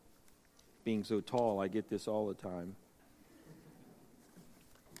being so tall. I get this all the time.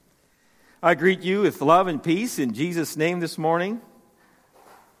 I greet you with love and peace in Jesus' name this morning.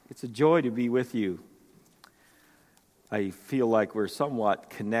 It's a joy to be with you. I feel like we're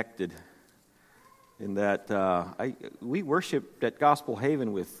somewhat connected in that we worshiped at Gospel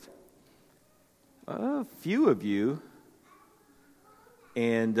Haven with a few of you,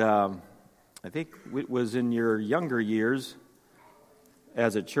 and I think it was in your younger years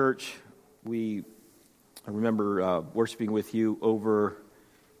as a church. I remember worshiping with you over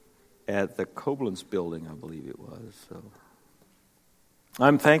at the Koblenz building, I believe it was. So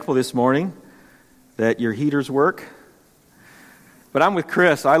I'm thankful this morning that your heaters work. But I'm with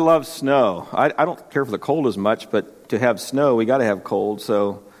Chris. I love snow. I don't care for the cold as much, but to have snow, we got to have cold.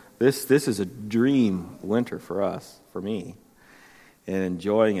 So this is a dream winter for us, for me, and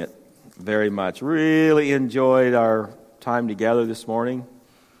enjoying it very much. Really enjoyed our time together this morning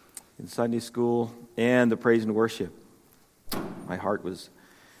in Sunday school and the praise and worship. My heart was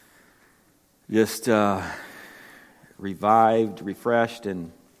just revived, refreshed,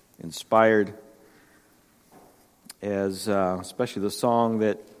 and inspired as especially the song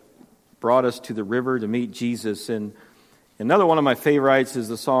that brought us to the river to meet Jesus. And another one of my favorites is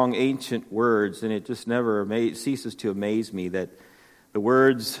the song Ancient Words, and it just never ceases to amaze me that the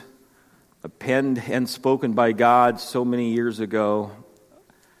words penned and spoken by God so many years ago,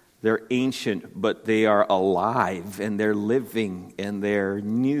 they're ancient, but they are alive, and they're living, and they're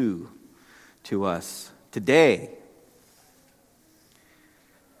new to us today.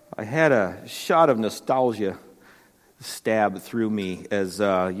 I had a shot of nostalgia stab through me as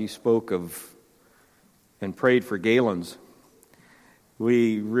you spoke of and prayed for Galen's.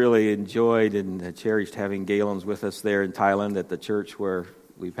 We really enjoyed and cherished having Galen's with us there in Thailand at the church where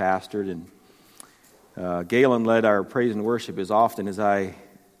we pastored, and Galen led our praise and worship as often as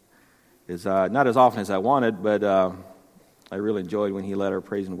not as often as I wanted, but I really enjoyed when he led our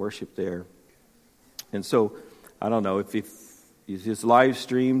praise and worship there. And so, I don't know, if he's just live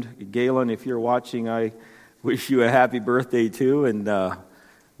streamed, Galen, if you're watching, I wish you a happy birthday too, and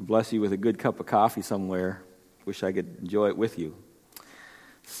bless you with a good cup of coffee somewhere. Wish I could enjoy it with you.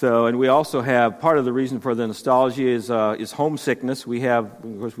 So, and we also have, part of the reason for the nostalgia is homesickness. We have,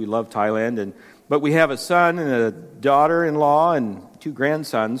 of course, we love Thailand, but we have a son and a daughter-in-law and 2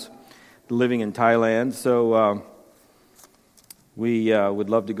 grandsons living in Thailand, so we would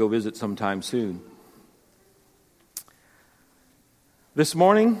love to go visit sometime soon. This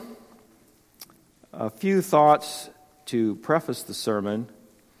morning, a few thoughts to preface the sermon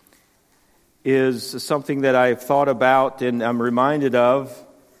is something that I've thought about and I'm reminded of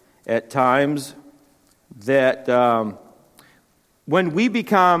at times, that when we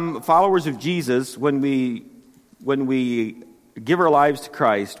become followers of Jesus, when we give our lives to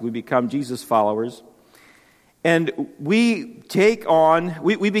Christ, we become Jesus followers, and we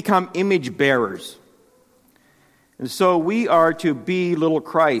become image bearers. And so we are to be little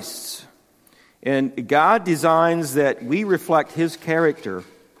Christs. And God designs that we reflect His character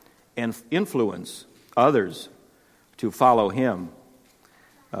and influence others to follow Him.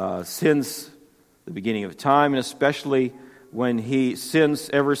 Since the beginning of time, and especially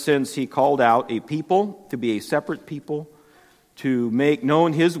ever since He called out a people to be a separate people, to make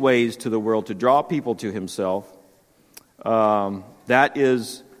known His ways to the world, to draw people to Himself. That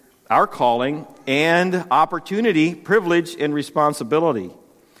is our calling and opportunity, privilege, and responsibility.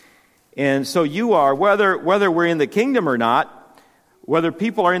 And so you are, whether we're in the kingdom or not, whether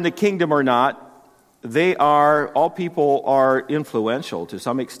people are in the kingdom or not, all people are influential to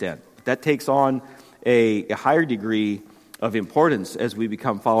some extent. That takes on a higher degree of importance as we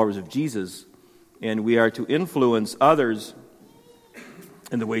become followers of Jesus, and we are to influence others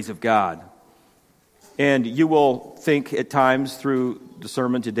in the ways of God. And you will think at times through the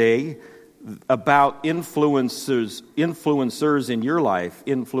sermon today about influencers in your life,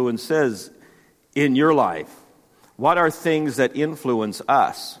 influences in your life. What are things that influence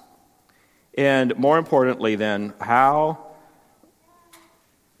us? And more importantly then, how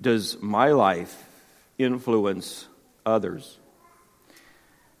does my life influence others?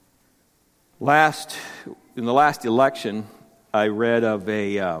 In the last election, I read of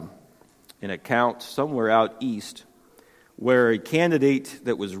an account somewhere out east where a candidate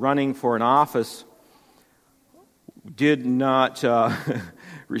that was running for an office did not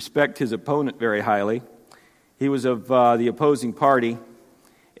respect his opponent very highly. He was of the opposing party,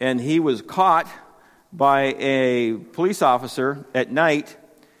 and he was caught by a police officer at night.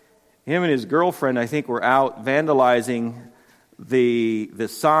 Him and his girlfriend, I think, were out vandalizing the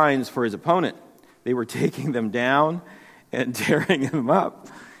signs for his opponent. They were taking them down and tearing them up.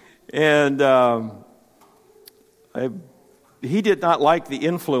 And he did not like the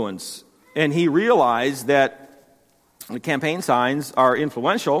influence. And he realized that the campaign signs are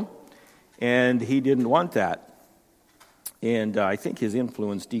influential, and he didn't want that. And I think his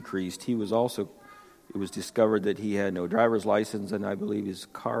influence decreased. It was discovered that he had no driver's license, and I believe his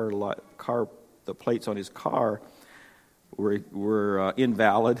the plates on his car were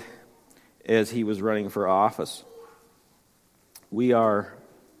invalid as he was running for office. We are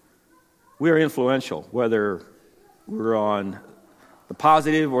influential, whether we're on the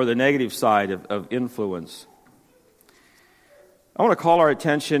positive or the negative side of influence. I want to call our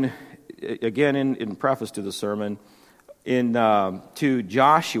attention, again in preface to the sermon, to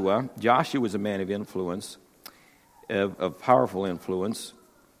Joshua. Joshua was a man of influence, of powerful influence.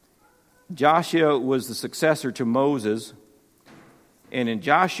 Joshua was the successor to Moses. And in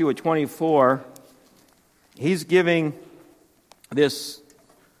Joshua 24, he's giving this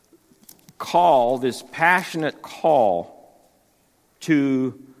call, this passionate call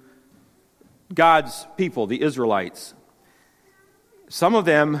to God's people, the Israelites. Some of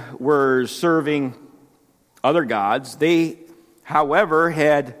them were serving other gods. They, however,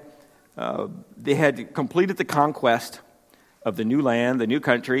 had completed the conquest of the new land, the new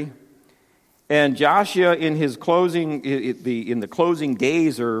country. And Joshua, in his closing, in the closing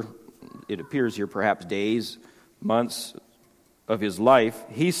days, or it appears here perhaps days, months of his life,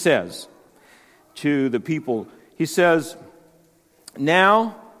 he says to the people, he says,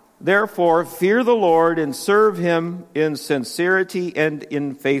 "Now, therefore, fear the Lord and serve him in sincerity and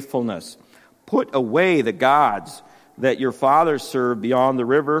in faithfulness. Put away the gods that your fathers served beyond the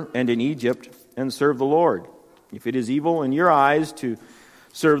river and in Egypt, and serve the Lord. If it is evil in your eyes to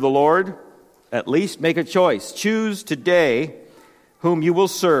serve the Lord, at least make a choice. Choose today whom you will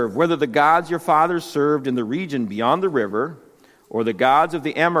serve, whether the gods your fathers served in the region beyond the river, or the gods of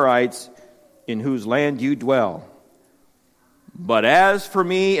the Amorites in whose land you dwell. But as for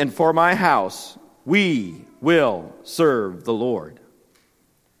me and for my house, we will serve the Lord."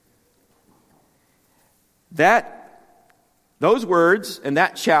 Those words and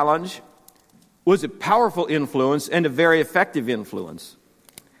that challenge was a powerful influence and a very effective influence.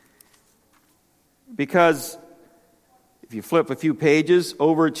 Because if you flip a few pages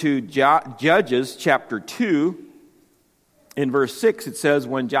over to Judges chapter 2, in verse 6, it says,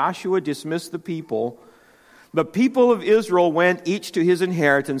 "When Joshua dismissed the people of Israel went each to his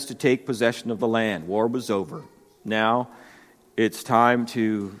inheritance to take possession of the land." War was over. Now it's time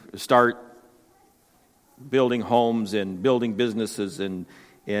to start building homes and building businesses and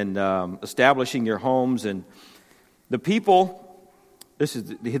establishing your homes. And the people, this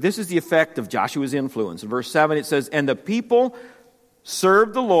is the effect of Joshua's influence. In verse 7 it says, "And the people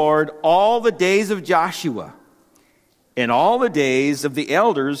served the Lord all the days of Joshua and all the days of the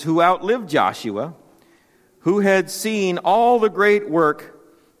elders who outlived Joshua, who had seen all the great work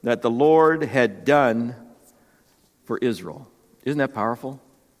that the Lord had done for Israel." Isn't that powerful?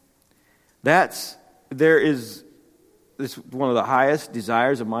 This one of the highest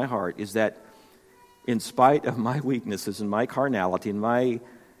desires of my heart, is that in spite of my weaknesses and my carnality and my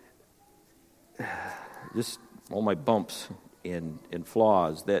just all my bumps and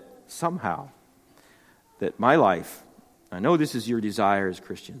flaws, that somehow that my life, I know this is your desire as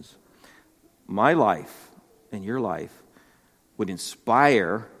Christians, my life and your life would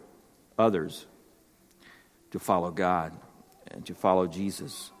inspire others to follow God and to follow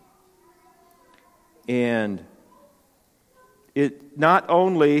Jesus. And it not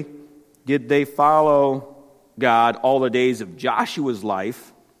only did they follow God all the days of Joshua's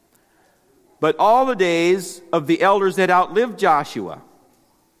life, but all the days of the elders that outlived Joshua.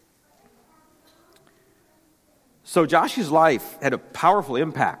 So Joshua's life had a powerful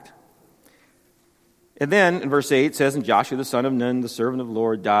impact. And then in verse 8 it says, "And Joshua the son of Nun, the servant of the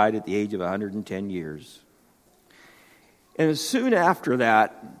Lord, died at the age of 110 years. And soon after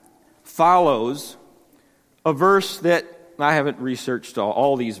that follows a verse that I haven't researched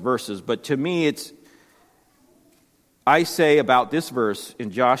all these verses, but to me I say about this verse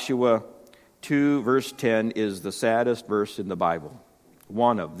in Joshua 2 verse 10 is the saddest verse in the Bible.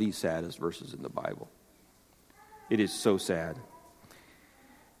 One of the saddest verses in the Bible. It is so sad. It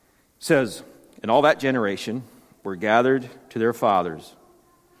says, "And all that generation were gathered to their fathers."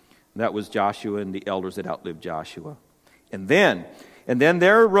 That was Joshua and the elders that outlived Joshua. And then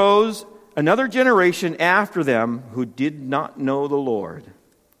there arose another generation after them who did not know the Lord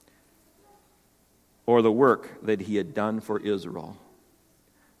or the work that he had done for Israel.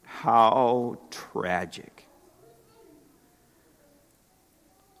 How tragic.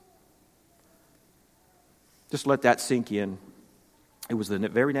 Just let that sink in It was the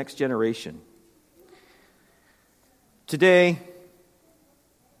very next generation. Today,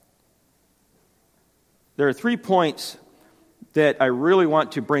 there are 3 points that I really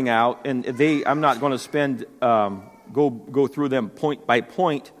want to bring out, and I'm not going to go through them point by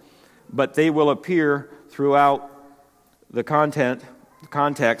point, but they will appear throughout the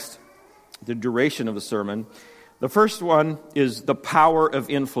context, the duration of the sermon. The first one is the power of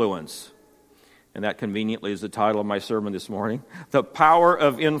influence, and that conveniently is the title of my sermon this morning. The power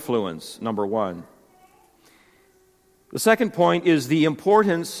of influence, number 1. The second point is the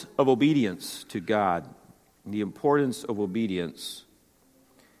importance of obedience to God. The importance of obedience.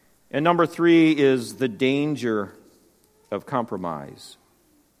 And number 3 is the danger of compromise.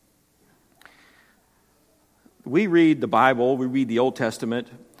 We read the Bible, we read the Old Testament,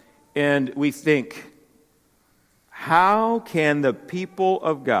 and we think, how can the people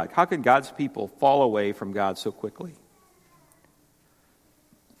of God, how can God's people fall away from God so quickly?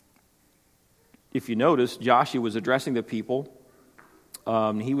 If you notice, Joshua was addressing the people.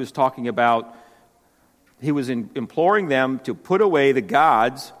 He was talking about, he was imploring them to put away the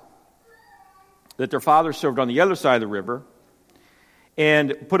gods that their fathers served on the other side of the river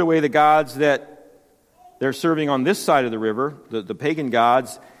and put away the gods that they're serving on this side of the river, the pagan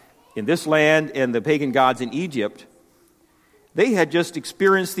gods in this land and the pagan gods in Egypt. They had just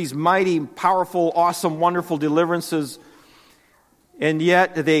experienced these mighty, powerful, awesome, wonderful deliverances, and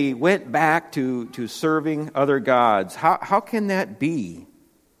yet they went back to serving other gods. How can that be?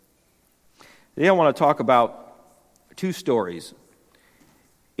 Today I want to talk about 2 stories.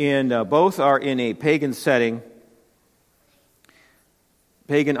 Both are in a pagan setting,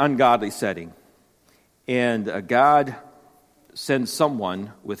 pagan ungodly setting. And God sends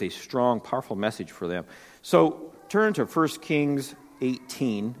someone with a strong, powerful message for them. So turn to 1 Kings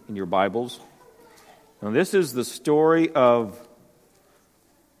 18 in your Bibles. Now this is the story of,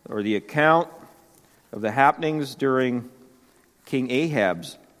 or the account of the happenings during King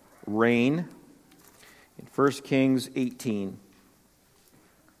Ahab's reign in 1 Kings 18.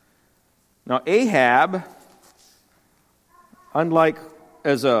 Now Ahab, unlike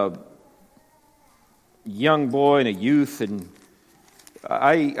as a young boy and a youth, and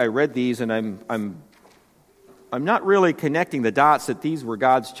I read these, and I'm not really connecting the dots that these were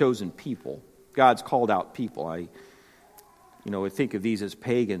God's chosen people, God's called out people. I think of these as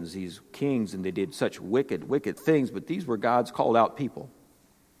pagans, these kings, and they did such wicked things, but these were God's called out people.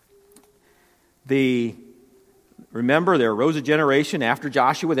 Remember, there arose a generation after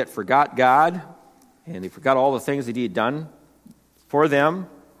Joshua that forgot God, and they forgot all the things that he had done for them.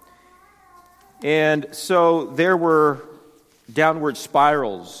 And so there were downward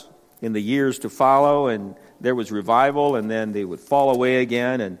spirals in the years to follow, and there was revival, and then they would fall away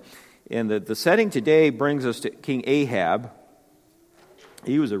again. And the setting today brings us to King Ahab.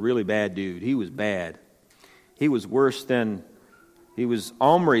 He was a really bad dude. He was bad. He was worse than, he was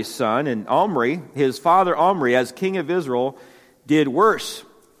Omri's son, and Omri, his father Omri, as king of Israel, did worse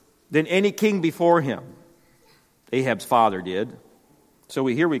than any king before him. Ahab's father did. So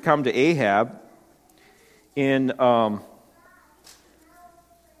here we come to Ahab. I'm going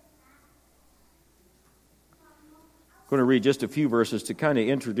to read just a few verses to kind of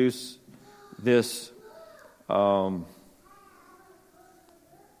introduce this.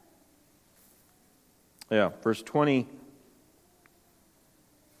 Verse 20,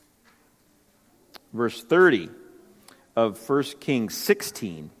 verse 30 of 1 Kings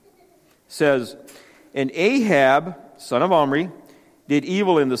 16 says, "And Ahab, son of Omri, did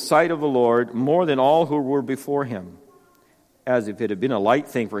evil in the sight of the Lord more than all who were before him, as if it had been a light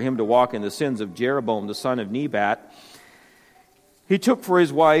thing for him to walk in the sins of Jeroboam the son of Nebat. He took for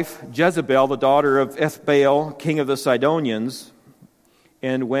his wife Jezebel, the daughter of Ethbaal, king of the Sidonians,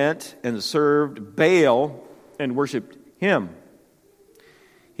 and went and served Baal and worshipped him.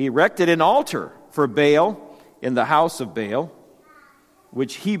 He erected an altar for Baal in the house of Baal,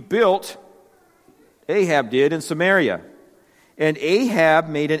 which he built, Ahab did, in Samaria. And Ahab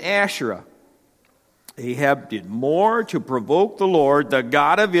made an Asherah. Ahab did more to provoke the Lord, the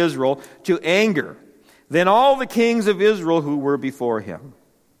God of Israel, to anger than all the kings of Israel who were before him."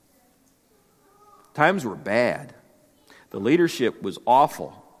 Times were bad. The leadership was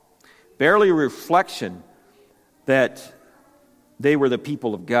awful. Barely a reflection that they were the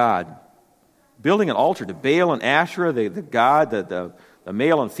people of God. Building an altar to Baal and Asherah, the god, the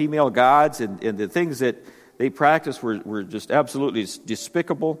male and female gods, and the things that they practiced were just absolutely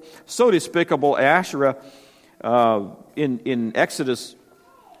despicable. So despicable, Asherah, in Exodus,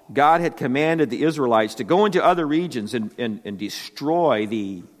 God had commanded the Israelites to go into other regions and destroy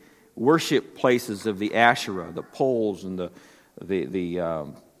the worship places of the Asherah, the poles and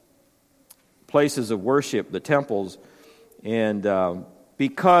places of worship, the temples, and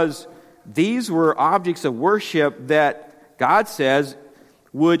because these were objects of worship that God says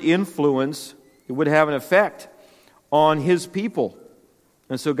would influence, it would have an effect on His people.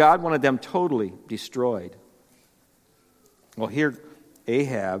 And so God wanted them totally destroyed. Well, here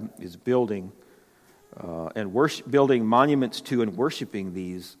Ahab is building building monuments to and worshiping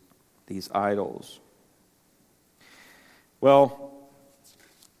these idols. Well,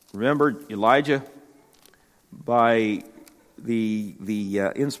 remember Elijah, by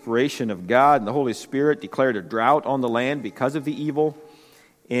the inspiration of God and the Holy Spirit, declared a drought on the land because of the evil.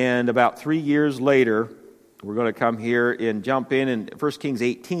 And about 3 years later, we're going to come here and jump in 1 Kings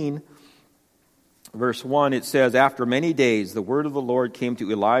 18, verse 1, it says, "After many days the word of the Lord came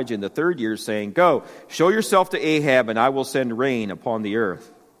to Elijah in the 3rd year, saying, 'Go, show yourself to Ahab, and I will send rain upon the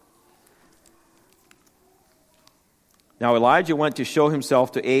earth.' Now Elijah went to show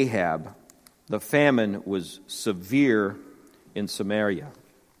himself to Ahab. The famine was severe in Samaria."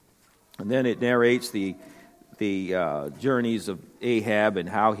 And then it narrates the journeys of Ahab and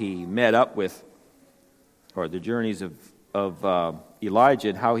how he met up with, or the journeys of Elijah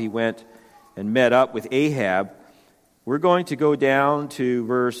and how he went and met up with Ahab. We're going to go down to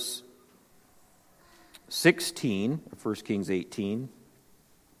verse 16 of 1 Kings 18.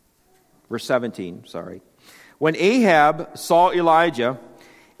 Verse 17, sorry. "When Ahab saw Elijah,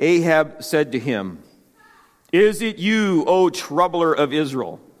 Ahab said to him, 'Is it you, O troubler of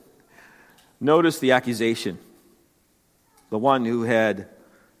Israel?'" Notice the accusation. The one who had,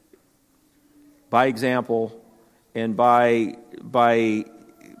 by example and by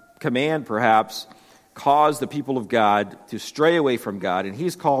command perhaps, caused the people of God to stray away from God. And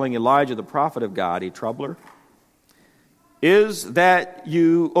he's calling Elijah, the prophet of God, a troubler. "Is that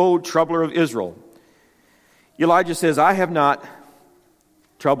you, O troubler of Israel?" Elijah says, "I have not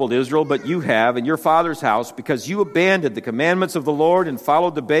troubled Israel, but you have, in your father's house, because you abandoned the commandments of the Lord and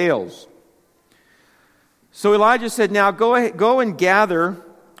followed the Baals." So Elijah said, "Now go and gather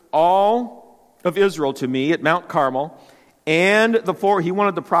all of Israel to me at Mount Carmel, and he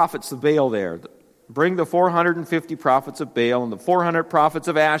wanted the prophets of Baal there. Bring the 450 prophets of Baal and the 400 prophets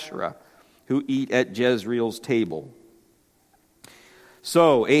of Asherah who eat at Jezreel's table."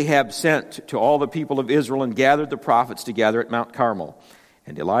 So Ahab sent to all the people of Israel and gathered the prophets together at Mount Carmel.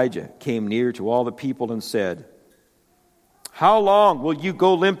 And Elijah came near to all the people and said, "How long will you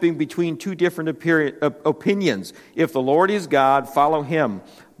go limping between two different opinions? If the Lord is God, follow him.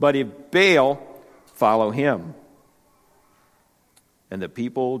 But if Baal, follow him." And the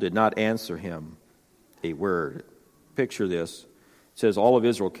people did not answer him a word. Picture this. It says all of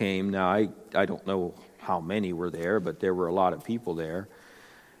Israel came. Now, I don't know how many were there, but there were a lot of people there.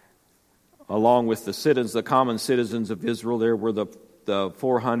 Along with the common citizens of Israel, there were the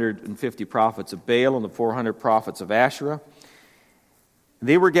 450 prophets of Baal and the 400 prophets of Asherah.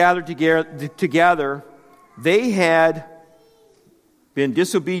 They were gathered together. They had been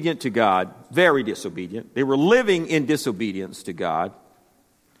disobedient to God, very disobedient. They were living in disobedience to God.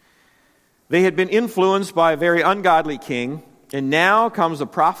 They had been influenced by a very ungodly king, and now comes the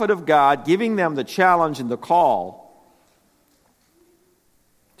prophet of God giving them the challenge and the call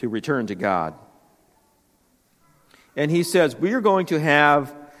to return to God. And he says, we're going to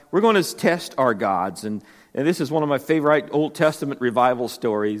test our gods. And this is one of my favorite Old Testament revival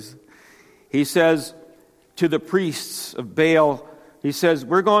stories. He says to the priests of Baal, he says,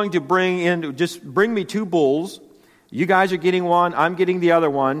 we're going to bring me 2 bulls. You guys are getting one, I'm getting the other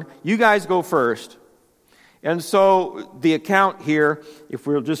one. You guys go first. And so the account here,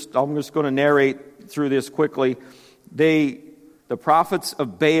 I'm just going to narrate through this quickly. The prophets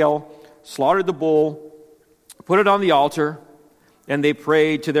of Baal slaughtered the bull, put it on the altar, and they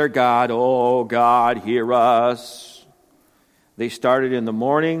prayed to their God, "Oh God, hear us." They started in the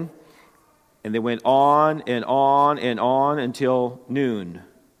morning, and they went on and on and on until noon.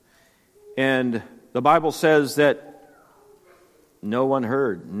 And the Bible says that no one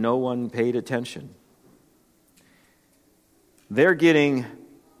heard, no one paid attention. They're getting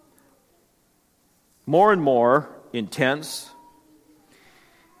more and more intense.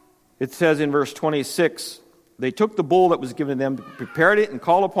 It says in verse 26, they took the bull that was given to them, prepared it, and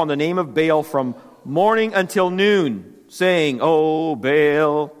called upon the name of Baal from morning until noon, saying, "Oh,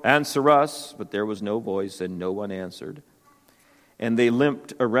 Baal, answer us." But there was no voice, and no one answered. And they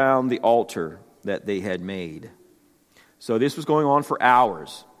limped around the altar that they had made. So this was going on for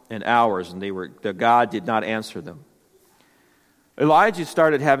hours and hours, and the God did not answer them. Elijah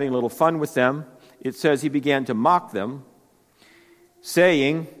started having a little fun with them. It says he began to mock them,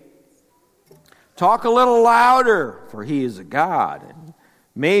 saying talk a little louder, for he is a God. And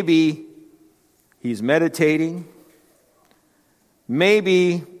maybe he's meditating.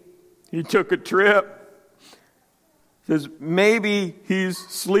 Maybe he took a trip. Says maybe he's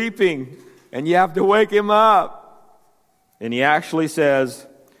sleeping and you have to wake him up. And he actually says,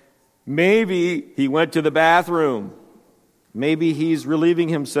 maybe he went to the bathroom. Maybe he's relieving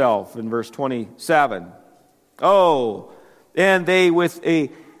himself in verse 27. Oh, and they with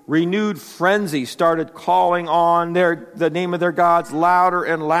a renewed frenzy started calling on the name of their gods louder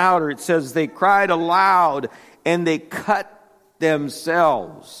and louder. It says they cried aloud and they cut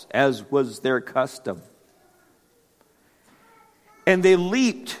themselves as was their custom. And they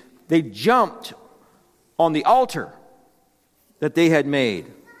leaped, they jumped on the altar that they had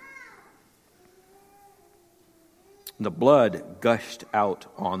made. The blood gushed out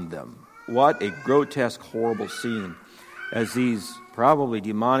on them. What a grotesque, horrible scene as these probably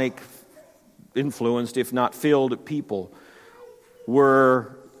demonic influenced, if not filled people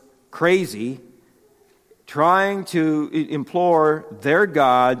were crazy, trying to implore their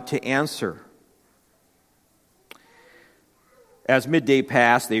God to answer. As midday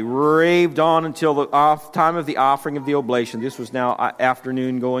passed, they raved on until the time of the offering of the oblation. This was now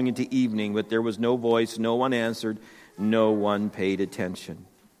afternoon going into evening, but there was no voice, no one answered, no one paid attention.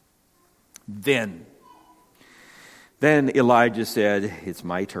 Then Elijah said, it's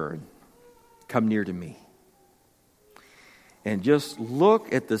my turn. Come near to me. And just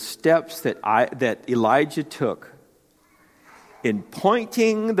look at the steps that Elijah took in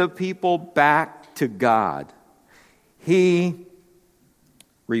pointing the people back to God. He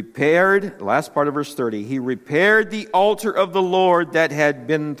repaired, last part of verse 30, he repaired the altar of the Lord that had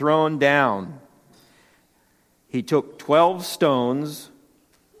been thrown down. He took 12 stones,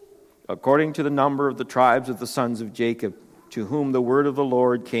 according to the number of the tribes of the sons of Jacob, to whom the word of the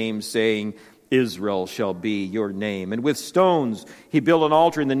Lord came, saying, Israel shall be your name. And with stones he built an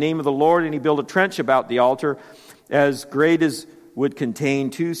altar in the name of the Lord, and he built a trench about the altar, as great as would contain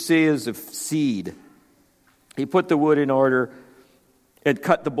 2 seahs of seed. He put the wood in order and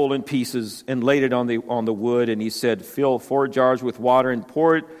cut the bull in pieces and laid it on the wood. And he said, fill 4 jars with water and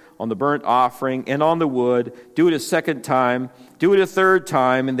pour it on the burnt offering and on the wood. Do it a second time. Do it a third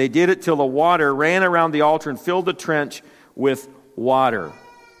time. And they did it till the water ran around the altar and filled the trench with water.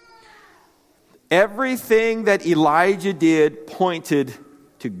 Everything that Elijah did pointed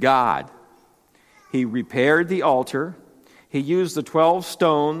to God. He repaired the altar. He used the 12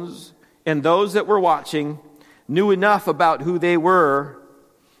 stones. And those that were watching knew enough about who they were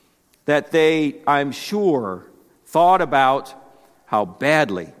that they, I'm sure, thought about how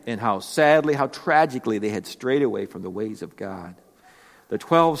badly and how sadly, how tragically they had strayed away from the ways of God. The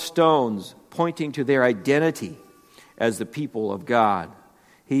 12 stones pointing to their identity as the people of God.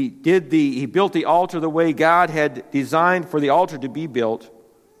 He built the altar the way God had designed for the altar to be built.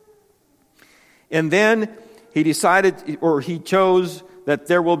 And then he chose that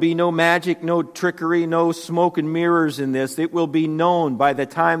there will be no magic, no trickery, no smoke and mirrors in this. It will be known by the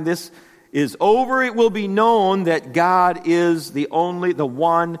time this is over, it will be known that God is the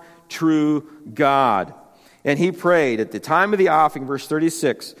one true God. And he prayed at the time of the offering, verse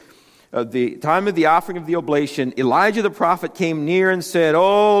 36, the time of the offering of the oblation, Elijah the prophet came near and said,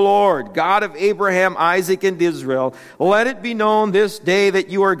 O Lord, God of Abraham, Isaac, and Israel, let it be known this day that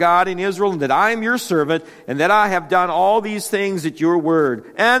you are God in Israel, and that I am your servant, and that I have done all these things at your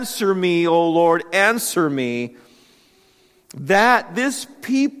word. Answer me, O Lord, answer me, that this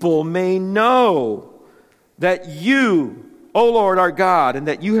people may know that you, O Lord, are God, and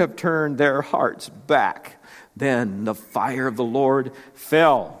that you have turned their hearts back. Then the fire of the Lord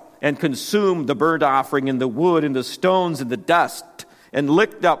fell and consumed the burnt offering and the wood and the stones and the dust, and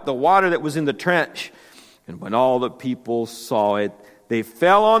licked up the water that was in the trench. And when all the people saw it, they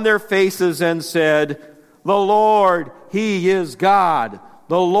fell on their faces and said, The Lord, He is God.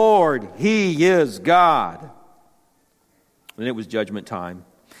 The Lord, He is God. And it was judgment time.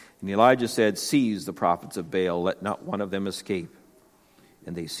 And Elijah said, Seize the prophets of Baal, let not one of them escape.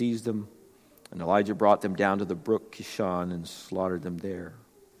 And they seized them, and Elijah brought them down to the brook Kishon and slaughtered them there.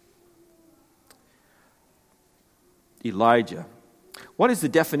 Elijah. What is the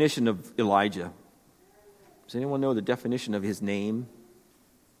definition of Elijah? Does anyone know the definition of his name?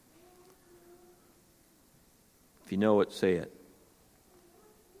 If you know it, say it.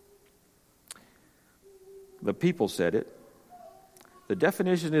 The people said it. The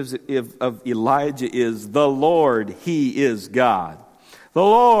definition of Elijah is the Lord, He is God. The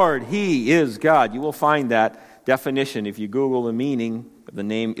Lord, He is God. You will find that definition if you Google the meaning of the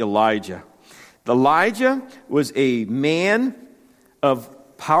name Elijah. Elijah was a man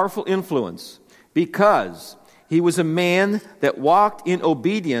of powerful influence. because he was a man that walked in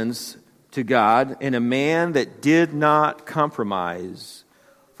obedience to God and a man that did not compromise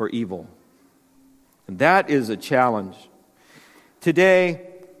for evil. And that is a challenge. Today,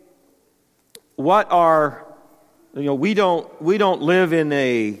 we don't live in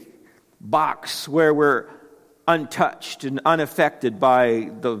a box where we're untouched and unaffected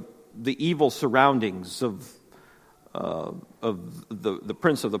by the evil surroundings of the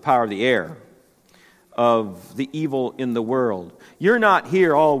prince of the power of the air, of the evil in the world. You're not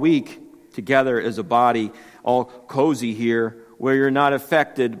here all week together as a body, all cozy here, where you're not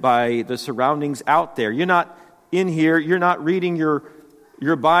affected by the surroundings out there. You're not in here, you're not reading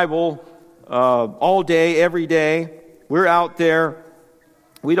your Bible all day, every day. We're out there.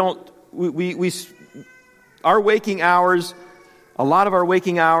 Our waking hours, a lot of our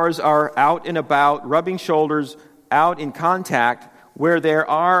waking hours are out and about, rubbing shoulders, out in contact where there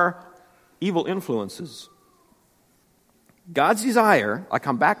are evil influences. God's desire, I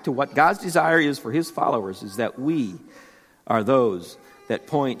come back to what God's desire is for His followers, is that we are those that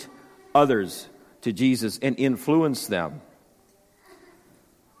point others to Jesus and influence them.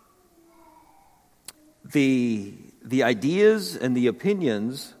 The ideas and the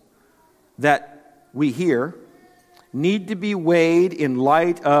opinions that we hear need to be weighed in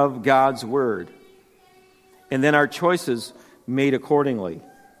light of God's Word, and then our choices made accordingly.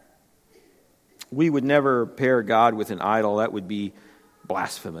 We would never pair God with an idol. That would be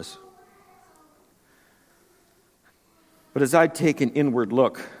blasphemous. But as I take an inward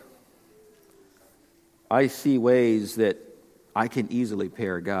look, I see ways that I can easily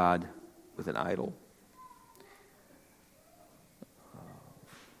pair God with an idol.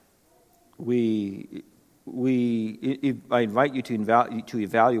 I invite you to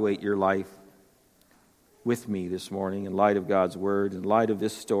evaluate your life with me this morning in light of God's Word, in light of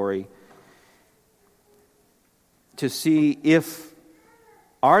this story, to see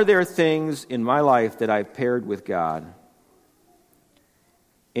are there things in my life that I've paired with God,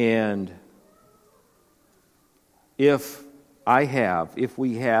 and if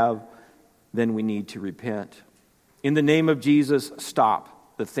we have, then we need to repent. In the name of Jesus,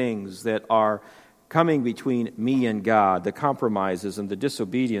 stop the things that are coming between me and God, the compromises and the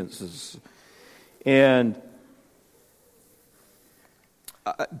disobediences. And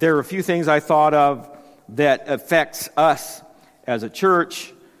there are a few things I thought of that affects us as a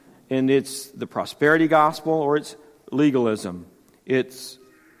church, and it's the prosperity gospel or it's legalism. It's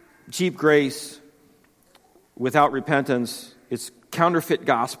cheap grace without repentance. It's counterfeit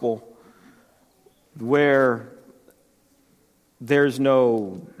gospel where there's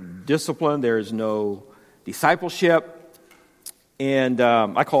no discipline, there's no discipleship, and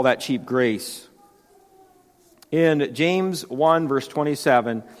I call that cheap grace. In James 1, verse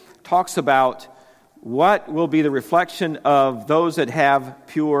 27, talks about what will be the reflection of those that have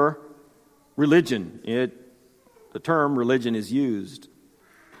pure religion. The term religion is used.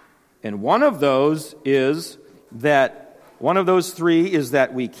 And one of those three is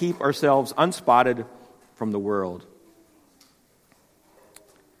that we keep ourselves unspotted from the world.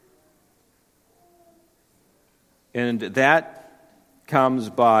 And that comes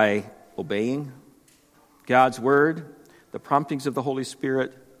by obeying God's Word, the promptings of the Holy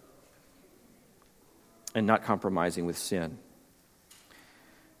Spirit, and not compromising with sin.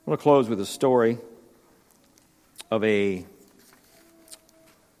 I want to close with a story of in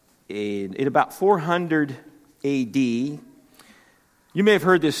about 400 A.D., you may have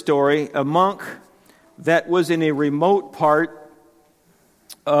heard this story, a monk that was in a remote part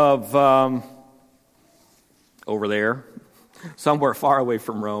of over there, somewhere far away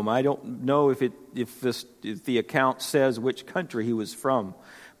from Rome. I don't know if the account says which country he was from.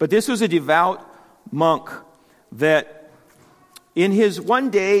 But this was a devout monk that one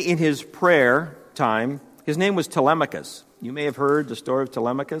day in his prayer time, his name was Telemachus. You may have heard the story of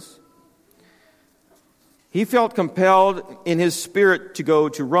Telemachus. He felt compelled in his spirit to go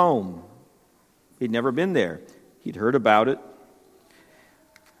to Rome. He'd never been there. He'd heard about it.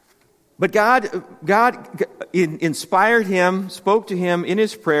 But God inspired him, spoke to him in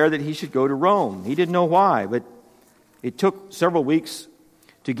his prayer that he should go to Rome. He didn't know why, but it took several weeks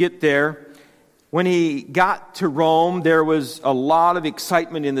to get there. When he got to Rome, there was a lot of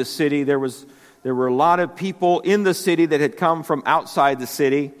excitement in the city. There were a lot of people in the city that had come from outside the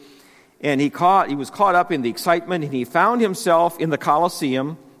city. And he was caught up in the excitement, and he found himself in the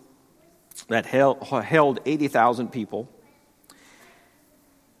Colosseum that held 80,000 people.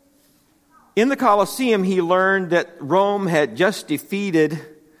 In the Colosseum, he learned that Rome had just defeated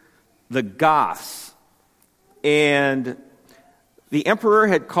the Goths. And The emperor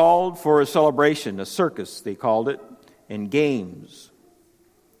had called for a celebration, a circus, they called it, and games.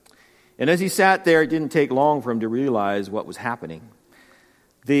 And as he sat there, it didn't take long for him to realize what was happening.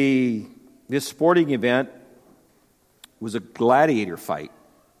 This sporting event was a gladiator fight.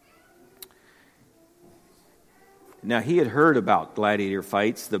 Now, he had heard about gladiator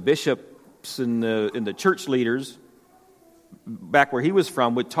fights. The bishops and the church leaders, back where he was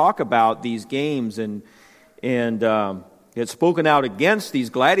from, would talk about these games and had spoken out against these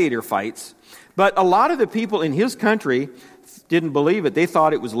gladiator fights. But a lot of the people in his country didn't believe it. They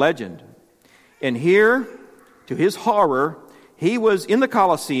thought it was legend. And here, to his horror, he was in the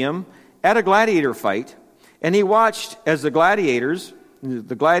Colosseum at a gladiator fight, and he watched as the gladiators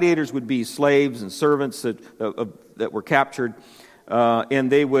would be slaves and servants that were captured,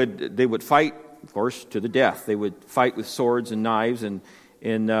 and they would fight, of course, to the death. They would fight with swords and knives, and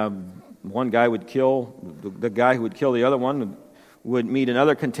one guy would kill, the guy who would kill the other one would meet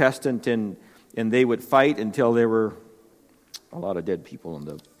another contestant, and they would fight until there were a lot of dead people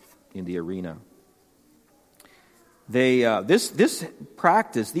in the arena. This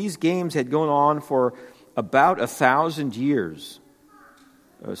practice, these games had gone on for about 1,000 years.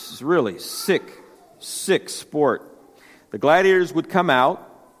 It's really sick sport. The gladiators would come out,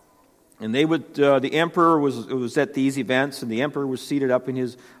 and they would. The emperor was at these events, and the emperor was seated up in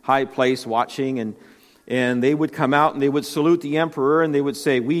his high place watching, and they would come out and they would salute the emperor, and they would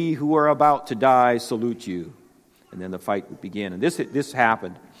say, "We who are about to die salute you," and then the fight would begin. And this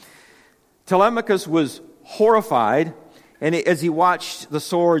happened. Telemachus was horrified, and as he watched the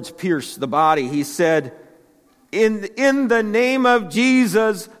swords pierce the body, he said, In the name of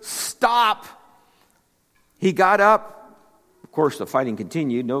Jesus, stop. He got up. Of course, the fighting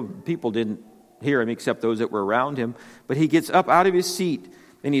continued. No people didn't hear him except those that were around him. But he gets up out of his seat,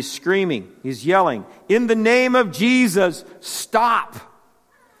 and he's screaming. He's yelling, in the name of Jesus, stop.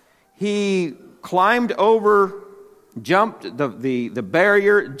 He climbed over, jumped the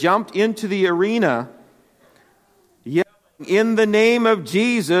barrier, jumped into the arena, yelling, in the name of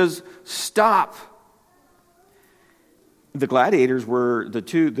Jesus, stop. The gladiators were, the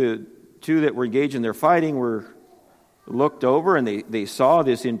two that were engaged in their fighting were looked over, and they saw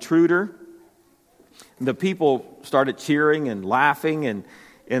this intruder. The people started cheering and laughing,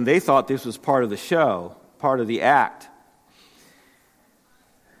 and they thought this was part of the show, part of the act.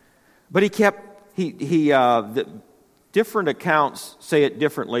 But the different accounts say it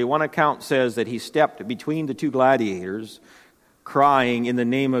differently. One account says that he stepped between the two gladiators, crying, in the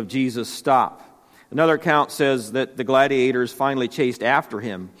name of Jesus, stop. Another account says that the gladiators finally chased after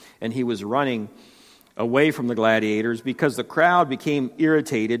him, and he was running away from the gladiators because the crowd became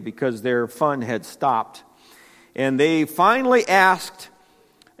irritated because their fun had stopped. And they finally asked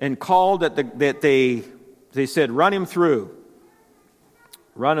and called that they said, run him through.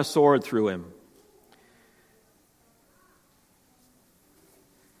 Run a sword through him.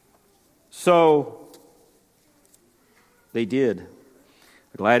 So they did.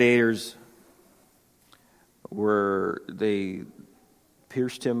 The gladiators they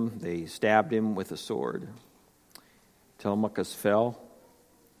pierced him, they stabbed him with a sword. Telemachus fell.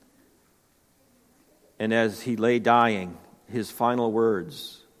 And as he lay dying, his final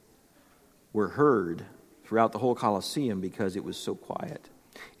words were heard throughout the whole Colosseum because it was so quiet.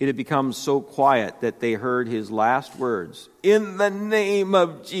 It had become so quiet that they heard his last words, in the name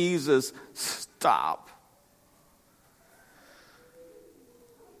of Jesus, stop.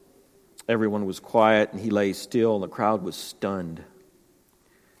 Everyone was quiet, and he lay still, and the crowd was stunned.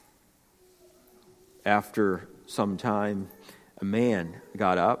 After some time, a man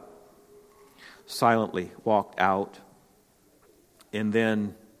got up, silently walked out, and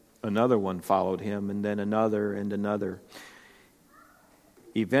then another one followed him, and then another and another.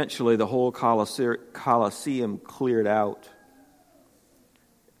 Eventually, the whole Colosseum cleared out.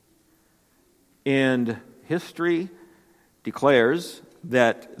 And history declares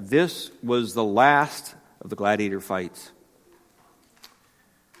that this was the last of the gladiator fights.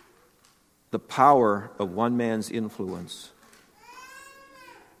 The power of one man's influence.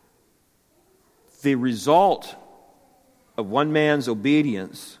 The result of one man's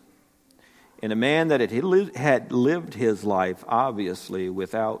obedience in a man that had lived his life, obviously,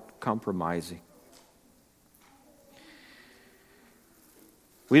 without compromising.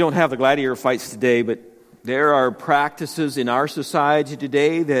 We don't have the gladiator fights today, but there are practices in our society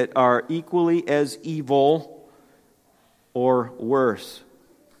today that are equally as evil or worse.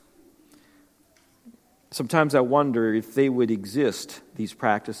 Sometimes I wonder if they would exist, these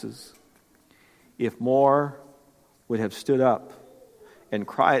practices, if more would have stood up and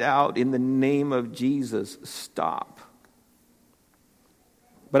cried out, in the name of Jesus, stop.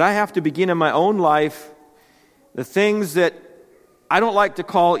 But I have to begin in my own life the things that I don't like to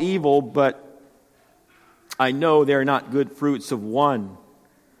call evil, but I know they're not good fruits of one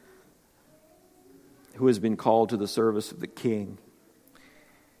who has been called to the service of the King.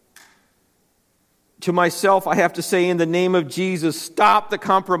 To myself, I have to say, in the name of Jesus, stop the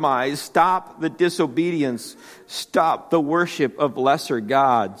compromise, stop the disobedience, stop the worship of lesser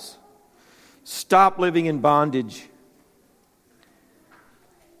gods, stop living in bondage.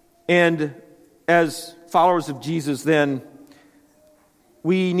 And as followers of Jesus, then,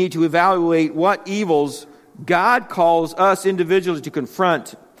 we need to evaluate what evils God calls us individually to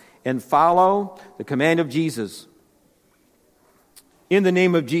confront and follow the command of Jesus. In the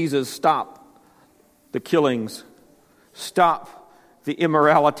name of Jesus, stop the killings, stop the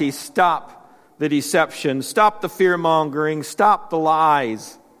immorality, stop the deception, stop the fear-mongering, stop the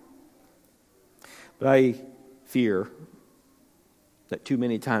lies. But I fear that too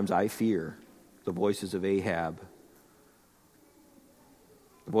many times I fear the voices of Ahab,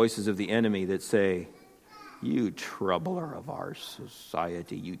 the voices of the enemy that say, "You troubler of our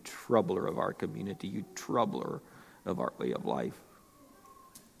society, you troubler of our community, you troubler of our way of life."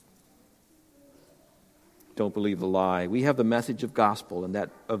 Don't believe the lie. We have the message of gospel and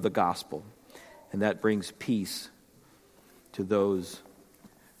that brings peace to those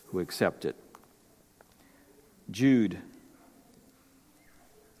who accept it. Jude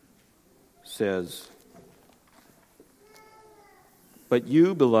says, "But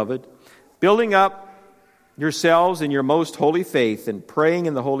you, beloved, building up yourselves in your most holy faith and praying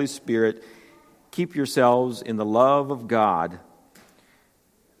in the Holy Spirit, keep yourselves in the love of God,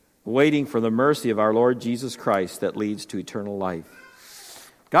 waiting for the mercy of our Lord Jesus Christ that leads to eternal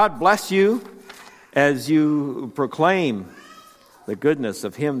life." God bless you as you proclaim the goodness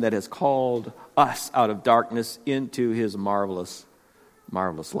of Him that has called us out of darkness into His marvelous,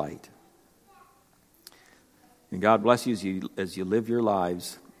 marvelous light. And God bless you as you live your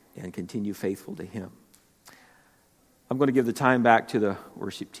lives and continue faithful to Him. I'm going to give the time back to the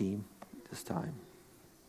worship team this time.